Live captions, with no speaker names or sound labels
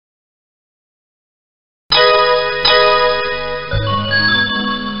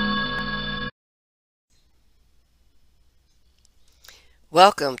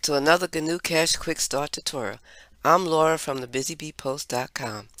Welcome to another GnuCash Quick Start tutorial. I'm Laura from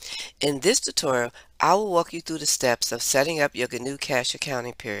thebusybeepost.com. In this tutorial, I will walk you through the steps of setting up your GnuCash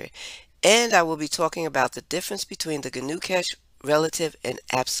accounting period, and I will be talking about the difference between the GnuCash relative and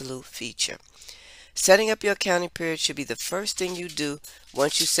absolute feature. Setting up your accounting period should be the first thing you do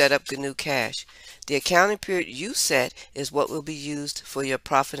once you set up GnuCash. The accounting period you set is what will be used for your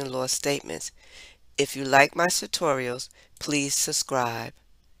profit and loss statements. If you like my tutorials, please subscribe.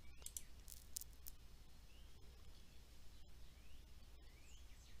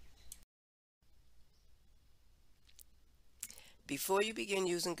 Before you begin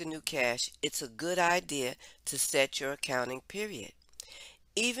using GnuCash, it's a good idea to set your accounting period.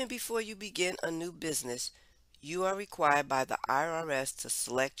 Even before you begin a new business, you are required by the IRS to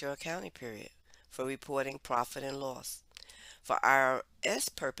select your accounting period for reporting profit and loss. For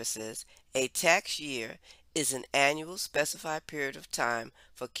IRS purposes, a tax year is an annual specified period of time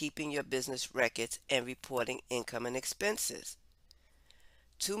for keeping your business records and reporting income and expenses.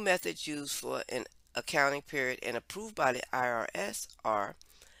 Two methods used for an accounting period and approved by the IRS are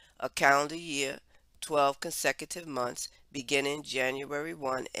a calendar year, 12 consecutive months beginning January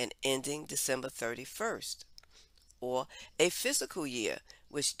 1 and ending December 31st, or a fiscal year,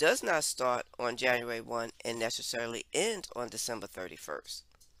 which does not start on January 1 and necessarily end on December 31st.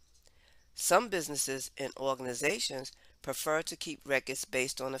 Some businesses and organizations prefer to keep records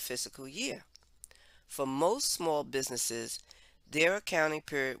based on a fiscal year. For most small businesses, their accounting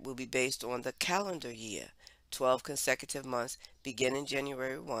period will be based on the calendar year, 12 consecutive months beginning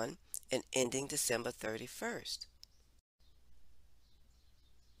January 1 and ending December 31st.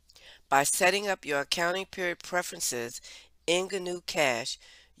 By setting up your accounting period preferences in GnuCash,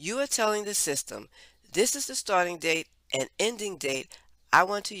 you are telling the system, this is the starting date and ending date I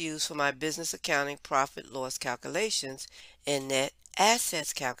want to use for my business accounting profit loss calculations and net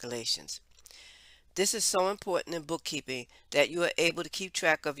assets calculations. This is so important in bookkeeping that you are able to keep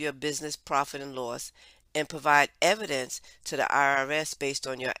track of your business profit and loss and provide evidence to the IRS based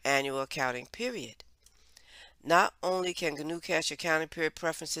on your annual accounting period. Not only can GnuCash accounting period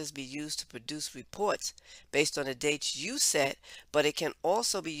preferences be used to produce reports based on the dates you set, but it can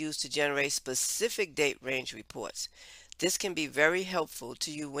also be used to generate specific date range reports. This can be very helpful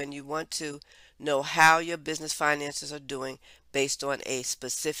to you when you want to know how your business finances are doing based on a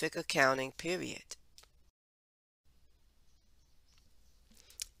specific accounting period.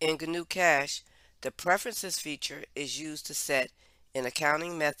 In GnuCash, the Preferences feature is used to set an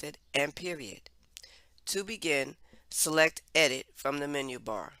accounting method and period. To begin, select Edit from the menu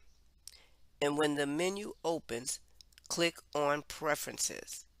bar, and when the menu opens, click on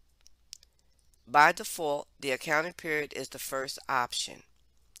Preferences. By default, the accounting period is the first option.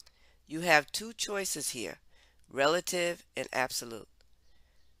 You have two choices here, relative and absolute.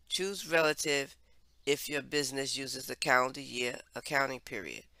 Choose relative if your business uses the calendar year accounting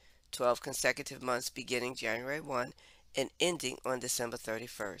period, 12 consecutive months beginning January 1 and ending on December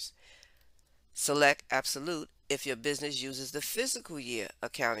 31st. Select absolute if your business uses the fiscal year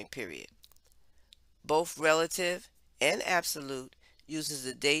accounting period. Both relative and absolute uses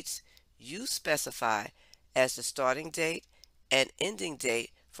the dates you specify as the starting date and ending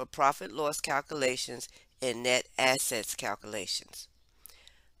date for profit loss calculations and net assets calculations.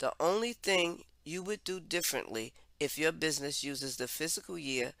 The only thing you would do differently if your business uses the fiscal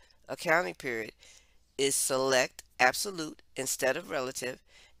year accounting period is select absolute instead of relative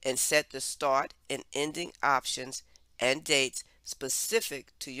and set the start and ending options and dates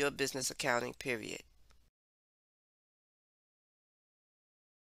specific to your business accounting period.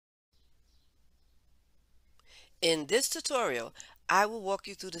 In this tutorial, I will walk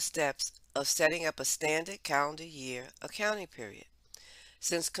you through the steps of setting up a standard calendar year accounting period.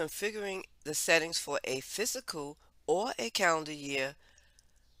 Since configuring the settings for a fiscal or a calendar year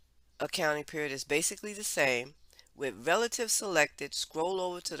accounting period is basically the same, with relative selected, scroll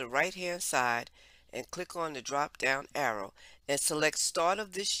over to the right hand side and click on the drop down arrow and select Start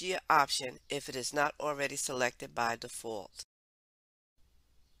of this year option if it is not already selected by default.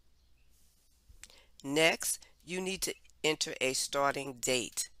 Next, you need to enter a starting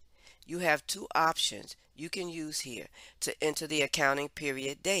date. You have two options you can use here to enter the accounting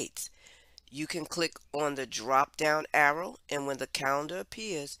period dates. You can click on the drop down arrow, and when the calendar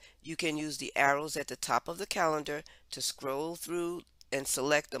appears, you can use the arrows at the top of the calendar to scroll through and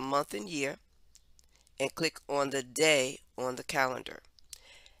select the month and year and click on the day on the calendar.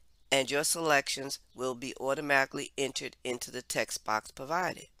 And your selections will be automatically entered into the text box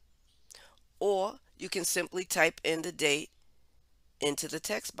provided. Or you can simply type in the date into the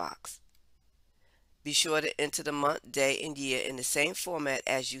text box. Be sure to enter the month, day, and year in the same format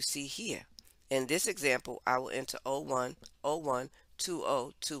as you see here. In this example, I will enter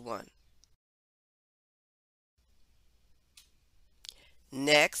 01/01/2021.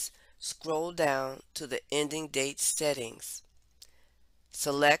 Next, scroll down to the ending date settings.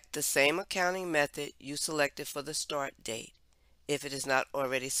 Select the same accounting method you selected for the start date, if it is not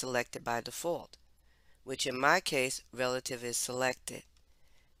already selected by default, which in my case, relative is selected.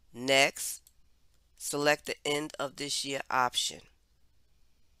 Next, select the end of this year option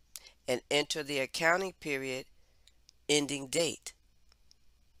and enter the accounting period ending date.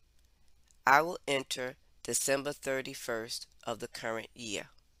 I will enter December 31st of the current year.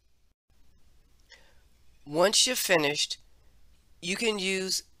 Once you're finished, you can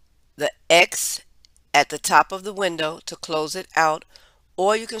use the X at the top of the window to close it out,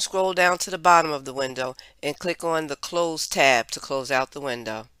 or you can scroll down to the bottom of the window and click on the Close tab to close out the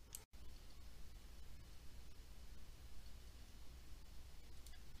window.